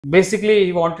Basically,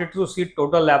 he wanted to see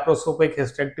total laparoscopic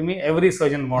hysterectomy. Every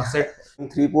surgeon wants it.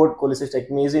 Three-port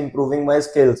cholecystectomy is improving my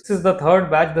skills. This is the third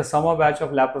batch, the summer batch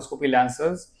of laparoscopy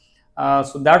lancers.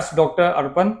 So that's Dr.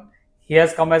 Arpan. He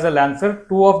has come as a lancer.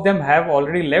 Two of them have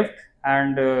already left,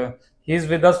 and he is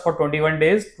with us for 21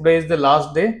 days. Today is the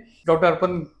last day. Dr.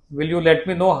 Arpan, will you let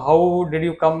me know how did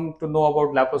you come to know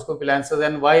about laparoscopy lancers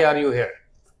and why are you here?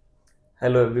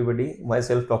 Hello everybody,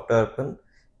 myself Dr.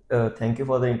 Arpan. Thank you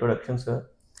for the introduction, sir.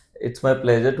 It's my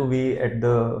pleasure to be at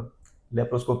the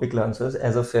laparoscopic lancers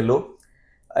as a fellow.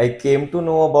 I came to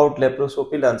know about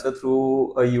laparoscopy lancer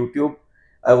through YouTube.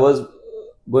 I was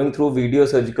going through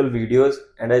surgical videos,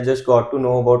 and I just got to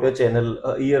know about your channel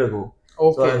a year ago.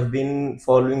 Okay. So I've been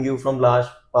following you from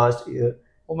past year.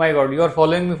 Oh my God, you are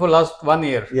following me for last 1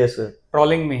 year. Yes, sir.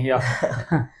 Trolling me,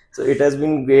 yeah. So it has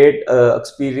been great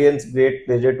experience, great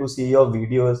pleasure to see your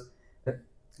videos.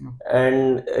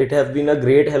 And it has been a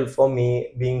great help for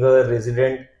me being a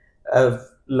resident. I've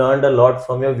learned a lot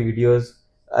from your videos.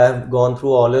 I've gone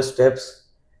through all your steps.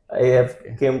 I have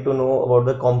came to know about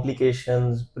the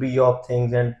complications, pre-op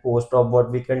things and post-op, what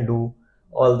we can do,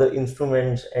 all the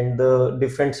instruments and the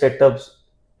different setups.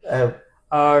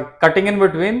 Cutting in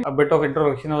between, a bit of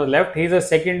introduction on the left. He is a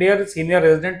second year senior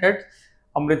resident at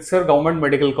Amritsar Government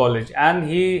Medical College, and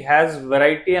he has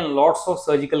variety and lots of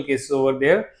surgical cases over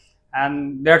there.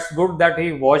 And that's good that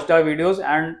he watched our videos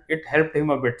and it helped him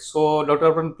a bit. So,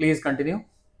 Dr. Arpan, please continue.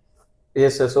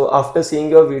 Yes, sir. So after seeing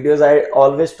your videos, I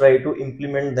always try to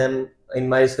implement them in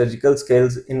my surgical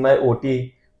skills, in my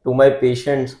OT, to my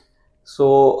patients.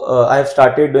 So I've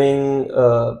started doing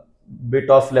a bit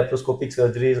of laparoscopic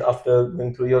surgeries after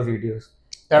going through your videos.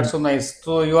 That's so nice.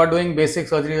 So you are doing basic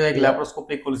surgery like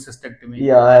laparoscopic cholecystectomy.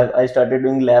 Yeah, I started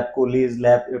doing lap choles,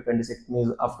 lap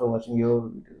appendicectomies after watching your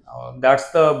videos.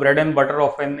 That's the bread and butter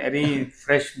of any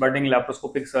fresh budding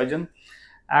laparoscopic surgeon.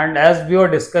 And as we were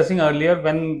discussing earlier,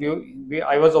 when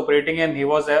I was operating and he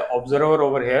was an observer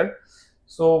over here.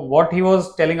 So what he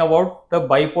was telling about the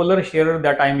bipolar shearer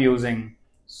that I'm using.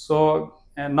 So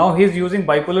now he's using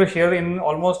bipolar shearer in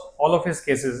almost all of his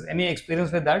cases. Any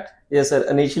experience with that? Yes, sir.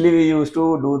 Initially, we used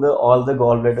to do all the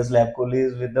gallbladders, lap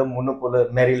choles with the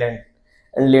monopolar Maryland.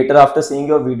 And later, after seeing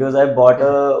your videos, I bought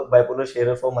a bipolar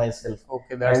shearer for myself.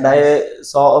 Okay, that's and nice. I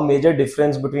saw a major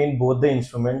difference between both the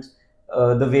instruments,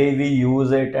 the way we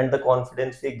use it and the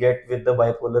confidence we get with the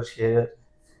bipolar shearer.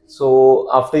 So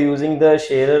after using the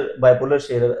bipolar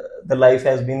shearer, the life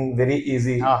has been very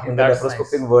easy in the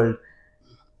laparoscopic world.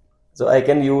 So I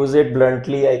can use it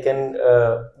bluntly. I can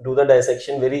do the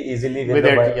dissection very easily with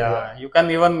it. Yeah, you can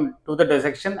even do the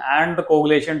dissection and the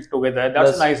coagulation together.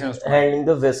 That's nice instrument. Handling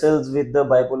the vessels with the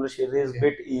bipolar shearer is a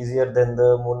bit easier than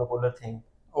the monopolar thing.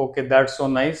 Okay, that's so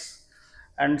nice.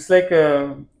 And it's like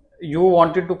you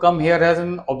wanted to come here as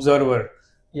an observer.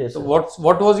 Yes. So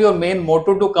what was your main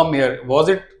motto to come here? Was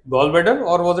it gallbladder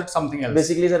or was it something else?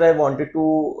 Basically, sir, I wanted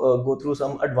to go through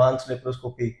some advanced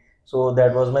laparoscopy. So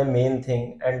that was my main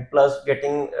thing, and plus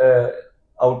getting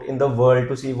out in the world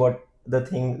to see what the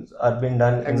things are being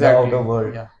done in the outer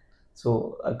world. Yeah.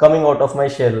 So coming out of my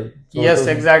shell. So yes,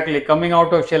 exactly. Coming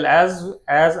out of shell. As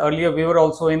earlier we were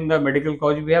also in the medical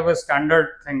college, we have a standard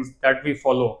things that we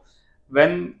follow.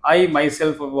 When I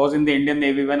myself was in the Indian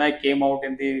Navy, when I came out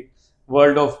in the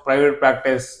world of private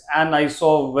practice, and I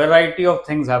saw variety of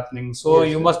things happening. So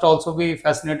yes, you must also be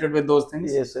fascinated with those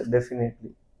things. Yes, sir,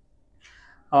 definitely.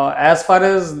 As far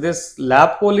as this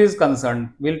lap chole is concerned,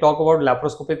 we'll talk about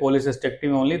laparoscopic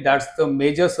cholecystectomy only. That's the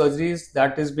major surgeries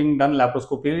that is being done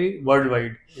laparoscopically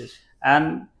worldwide. Yes.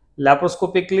 And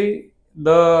laparoscopically,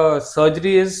 the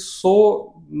surgery is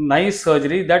so nice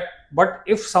surgery that, but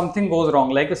if something goes wrong,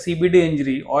 like a CBD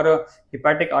injury or a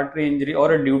hepatic artery injury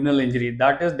or a duodenal injury,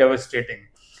 that is devastating.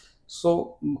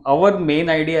 So our main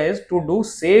idea is to do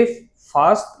safe,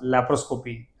 fast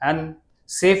laparoscopy. And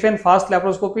safe and fast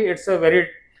laparoscopy, it's a very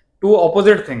two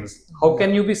opposite things. How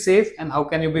can you be safe and how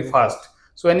can you be fast?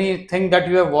 So anything that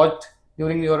you have watched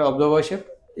during your observership?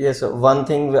 Yes, one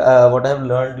thing what I have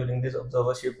learned during this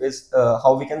observership is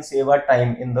how we can save our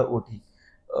time in the OT.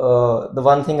 The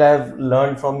one thing I have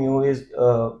learned from you is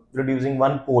reducing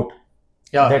one port.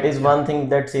 Yeah, that is one thing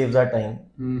that saves our time.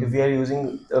 If we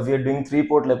are doing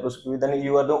 3-port laparoscopy, then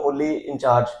you are the only in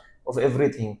charge of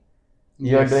everything.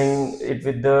 You are doing it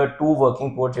with the 2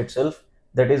 working ports itself.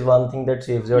 That is one thing that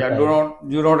saves your time.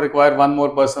 You don't require one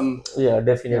more person. Yeah,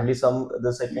 definitely.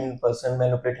 The second person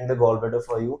manipulating the gallbladder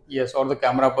for you. Yes, or the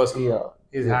camera person. Yeah,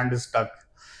 his hand is stuck.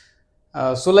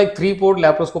 So like 3-port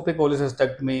laparoscopic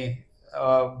cholecystectomy,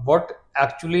 what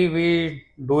actually we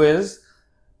do is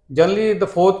generally the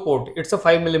 4th port. It's a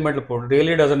 5 mm port.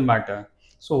 Really doesn't matter.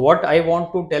 So what I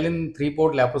want to tell in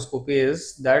 3-port laparoscopy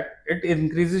is that it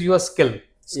increases your skill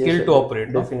Yes, sir, to operate.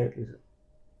 No? definitely, sir.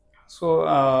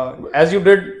 So as you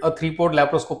did a 3-port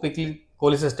laparoscopic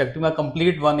cholecystectomy, a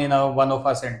complete one in one of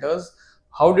our centers,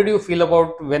 how did you feel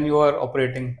about when you were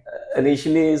operating?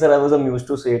 Initially, sir, I was amused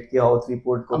to say it, ki how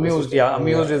 3-port Amused, yeah,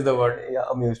 amused is the word. Yeah,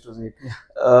 amused to say it. Yeah.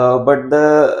 But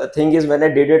the thing is, when I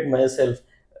did it myself,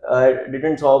 I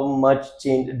didn't saw much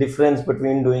difference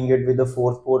between doing it with the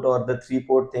 4th port or the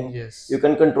 3-port thing. Yes. You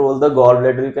can control the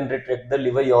gallbladder, you can retract the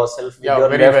liver yourself with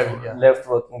your left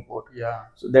working port. Yeah.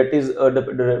 So that is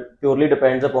purely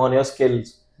depends upon your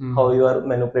skills, how you are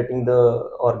manipulating the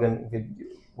organ with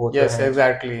both your Yes, hands.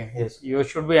 exactly. Yes. You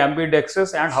should be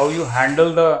ambidextrous, and how you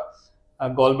handle the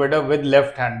gallbladder with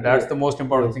left hand. That's the most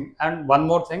important thing. And one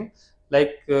more thing,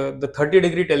 like the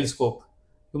 30-degree telescope.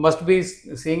 You must be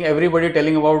seeing everybody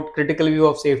telling about critical view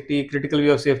of safety. Critical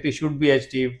view of safety should be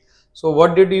achieved. So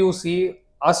what did you see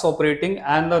us operating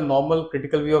and the normal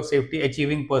critical view of safety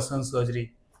achieving person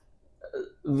surgery?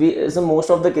 So most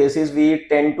of the cases we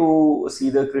tend to see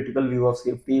the critical view of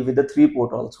safety with the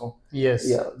 3-port also. Yes.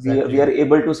 Yeah, we are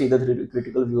able to see the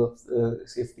critical view of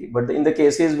safety. But in the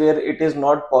cases where it is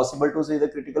not possible to see the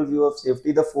critical view of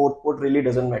safety, the 4th port really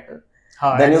doesn't matter.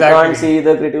 Then you can't see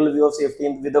the critical view of safety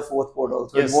with the 4th port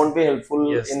also. It won't be helpful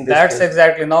in this That's case.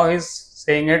 exactly. Now he's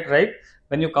saying it right.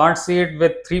 When you can't see it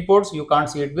with 3 ports, you can't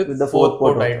see it with the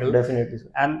 4th-port idle. Definitely,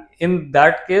 sir. And in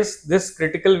that case, this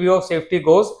critical view of safety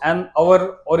goes, and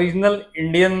our original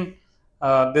Indian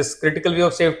this critical view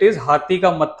of safety is Hathi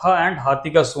ka matha and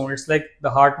Hathi ka soon. It's like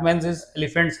the Hartmann's is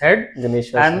elephant's head,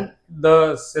 and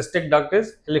the cystic duct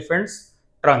is elephant's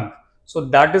trunk. So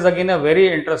that is again a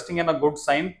very interesting and a good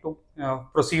sign to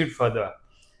proceed further.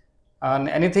 And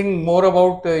anything more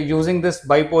about using this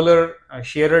bipolar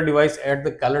shearer device at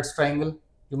the Callet's triangle?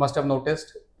 You must have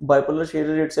noticed. Bipolar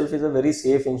shearer itself is a very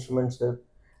safe instrument, sir.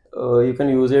 You can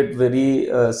use it very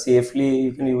safely.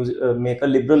 You can make a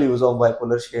liberal use of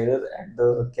bipolar shearer at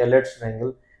the Callet's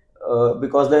triangle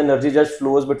because the energy just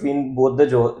flows between both the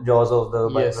jaws of the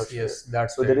bipolar shearer. Yes,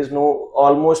 that's so. There is no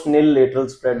almost nil lateral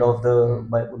spread of the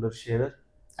bipolar shearer,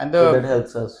 and so that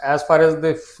helps us. As far as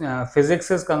the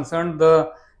physics is concerned,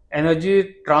 the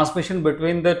energy transmission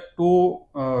between the two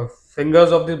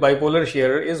fingers of the bipolar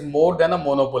shearer is more than a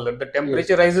monopolar. The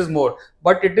temperature rises more,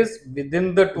 but it is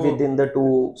within the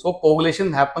two. So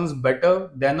coagulation happens better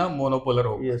than a monopolar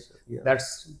hook. Yes, sir. Yeah.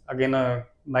 That's again a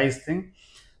nice thing.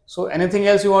 So anything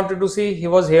else you wanted to see? He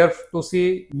was here to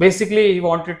see, basically he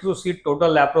wanted to see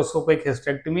total laparoscopic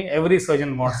hysterectomy. Every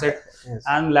surgeon wants it.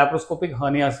 And laparoscopic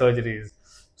hernia surgeries.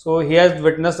 So he has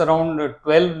witnessed around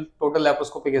 12 total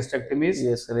laparoscopic hysterectomies.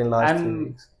 Yes, sir, in last 3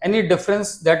 weeks. Any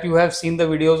difference that you have seen the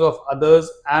videos of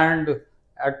others and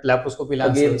at laparoscopy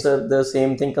lancers? Again, sir, the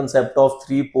same thing, concept of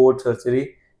 3-port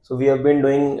surgery. So we have been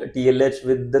doing TLH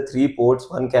with the 3 ports,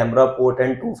 one camera port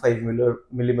and 2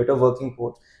 5mm working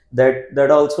ports. That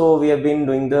also we have been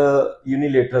doing the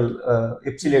unilateral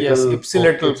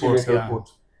ipsilateral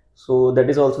ports. So that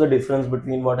is also the difference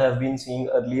between what I have been seeing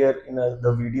earlier in the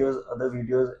other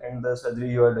videos and the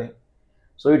surgery you are doing.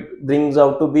 So it brings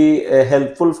out to be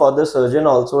helpful for the surgeon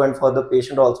also and for the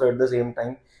patient also at the same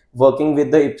time. Working with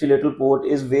the ipsilateral port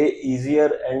is way easier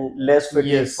and less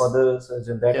fatigue for the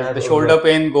surgeon. The shoulder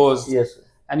pain goes. Yes, sir.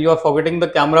 And you are forgetting the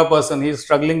camera person. He is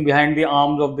struggling behind the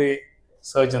arms of the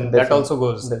surgeon. Definitely. That also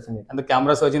goes. Definitely. And the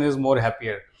camera surgeon is more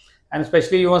happier. And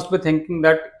especially you must be thinking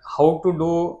that how to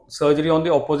do surgery on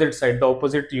the opposite side, the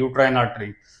opposite uterine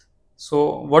artery.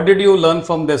 So what did you learn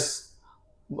from this?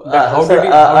 I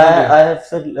have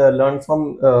learned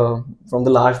from the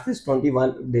last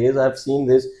 21 days. I have seen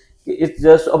this. It's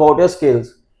just about your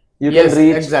skills. You can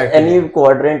reach any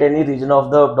quadrant, any region of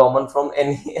the abdomen from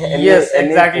any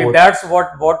port. That's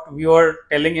what we were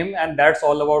telling him, and that's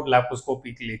all about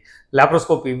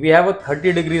laparoscopy. We have a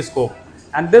 30-degree scope.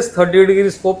 And this 30-degree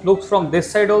scope looks from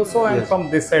this side also and from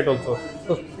this side also.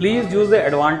 So please use the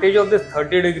advantage of this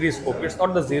 30-degree scope. It's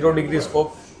not the 0-degree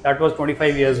scope that was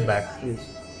 25 years back.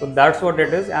 So that's what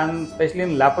it is. And especially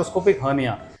in laparoscopic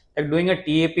hernia, like doing a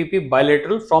TAPP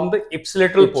bilateral from the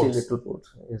ipsilateral ports.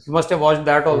 You must have watched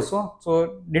that also.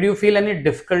 So did you feel any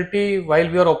difficulty while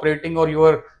we were operating or you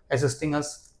were assisting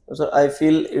us? So I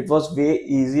feel it was way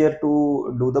easier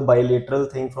to do the bilateral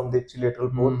thing from the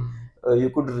ipsilateral port.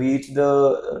 You could reach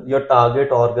your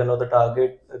target organ or the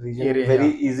target region very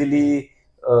easily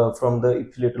from the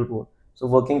ipsilateral port. So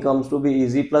working comes to be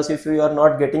easy. Plus, if you are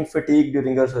not getting fatigue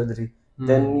during your surgery,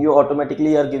 then you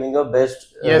automatically are giving your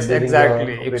best. Yes,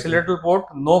 exactly. Ipsilateral port,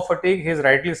 no fatigue. He's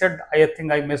rightly said. I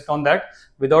think I missed on that.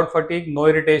 Without fatigue, no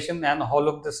irritation, and all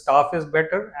of the staff is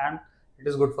better, and it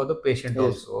is good for the patient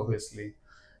also, obviously.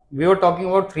 we were talking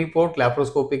about 3-port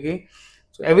laparoscopy.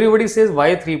 So everybody says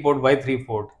why 3-port, why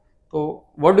 3-port. So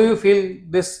what do you feel,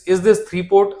 this is this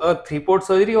 3-port a 3-port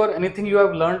surgery, or anything you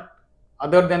have learned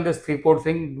other than this 3-port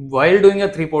thing while doing a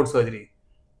 3-port surgery?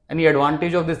 Any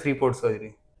advantage of this 3-port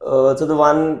surgery? So the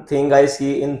one thing I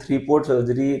see in three-port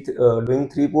surgery, doing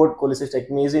three-port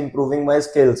cholecystectomy is improving my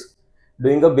skills.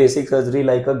 Doing a basic surgery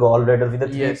like a gallbladder with a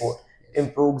three-port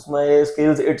improves my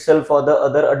skills itself for the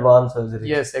other advanced surgeries.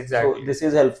 Yes, exactly. So this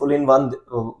is helpful in one.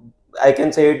 I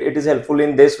can say it is helpful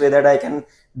in this way that I can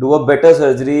do a better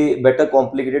surgery, better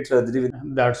complicated surgery.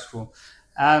 That's true.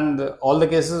 And all the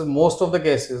cases, most of the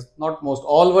cases, not most,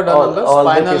 all were done under all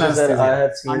the spinal cases that I anesthesia.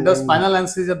 have seen Under in- spinal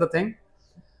anesthesia, the thing,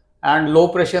 and low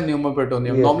pressure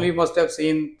pneumoperitoneum. Yes. Normally, you must have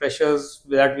seen pressures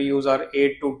that we use are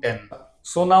 8 to 10.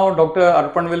 So now Dr.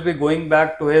 Arpan will be going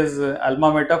back to his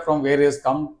alma mater from where he has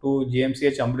come to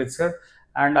GMCH Amritsar,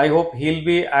 and I hope he'll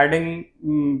be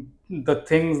adding the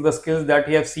things, the skills that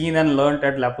he have seen and learnt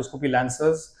at Laparoscopy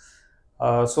Lancers.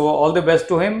 So all the best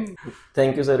to him.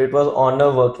 Thank you, sir. It was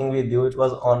honor working with you. It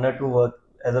was honor to work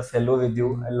as a fellow with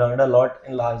you. I learned a lot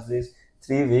in last these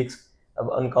 3 weeks.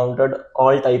 I've encountered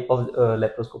all type of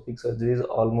laparoscopic surgeries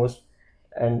almost,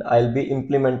 and I'll be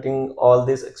implementing all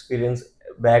this experience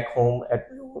back home at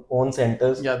my own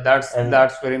centers. Yeah, that's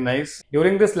very nice.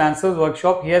 During this Lancers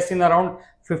workshop, he has seen around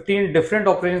 15 different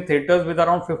operation theaters with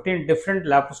around 15 different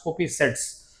laparoscopy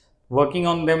sets, working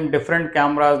on them, different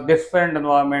cameras, different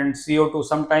environments, CO2.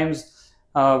 Sometimes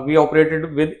we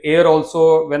operated with air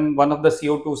also when one of the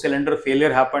CO2 cylinder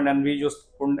failure happened and we just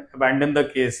couldn't abandon the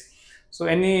case. So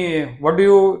what do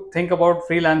you think about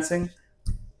freelancing?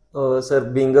 Sir,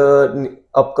 being a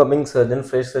upcoming surgeon,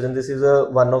 fresh surgeon, this is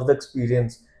one of the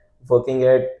experience working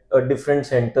at different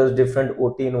centers, different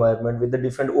OT environment with the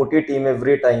different OT team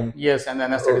every time. Yes, and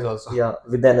anesthetics also. Yeah,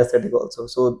 with the anesthetic also.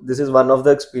 So this is one of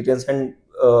the experience, and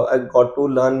I got to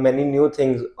learn many new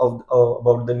things of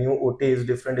about the new OTs,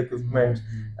 different equipments.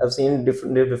 I've seen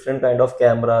different kind of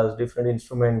cameras, different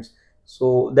instruments.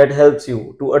 So that helps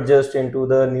you to adjust into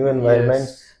the new environment.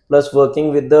 Yes. Plus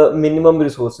working with the minimum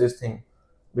resources thing,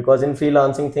 because in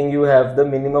freelancing thing you have the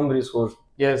minimum resource.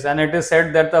 Yes, and it is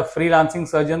said that the freelancing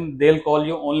surgeon, they'll call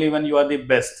you only when you are the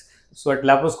best. So at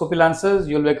Laparoscopy Lancers,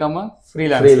 you'll become a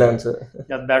freelancer.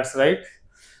 Yeah, that's right.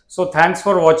 So thanks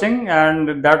for watching,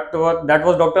 and that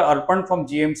was Dr. Arpan from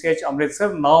GMCH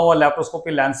Amritsar, now a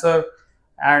Laparoscopy Lancer,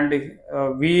 and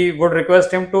we would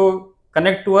request him to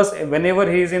connect to us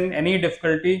whenever he is in any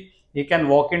difficulty. He can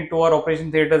walk into our operation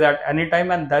theaters at any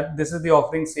time, and that this is the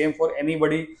offering same for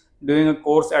anybody doing a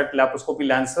course at Laparoscopy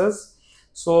Lancers.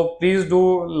 So please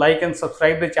do like and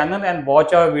subscribe the channel and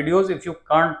watch our videos. If you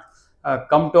can't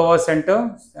come to our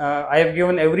center, I have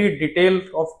given every detail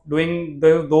of doing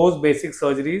those basic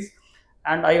surgeries,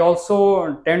 and I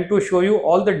also tend to show you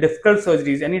all the difficult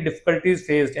surgeries, any difficulties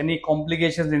faced, any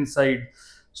complications inside,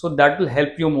 so that will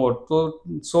help you more.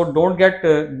 So don't get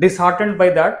disheartened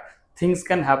by that. Things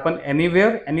can happen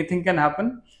anywhere, anything can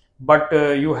happen, but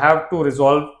you have to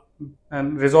resolve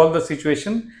the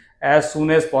situation as soon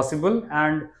as possible.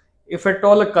 And if at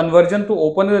all a conversion to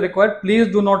open is required, please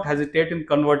do not hesitate in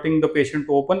converting the patient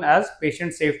to open, as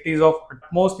patient safety is of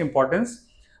utmost importance.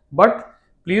 But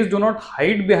please do not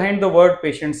hide behind the word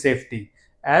patient safety,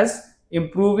 as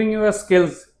improving your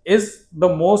skills is the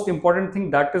most important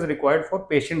thing that is required for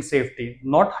patient safety,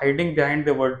 not hiding behind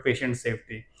the word patient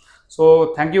safety.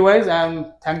 So thank you guys,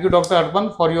 and thank you Dr.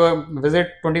 Arpan for your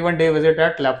visit, 21-day visit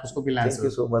at Laparoscopy Lancers. Thank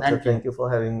you so much. Thank you for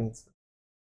having me.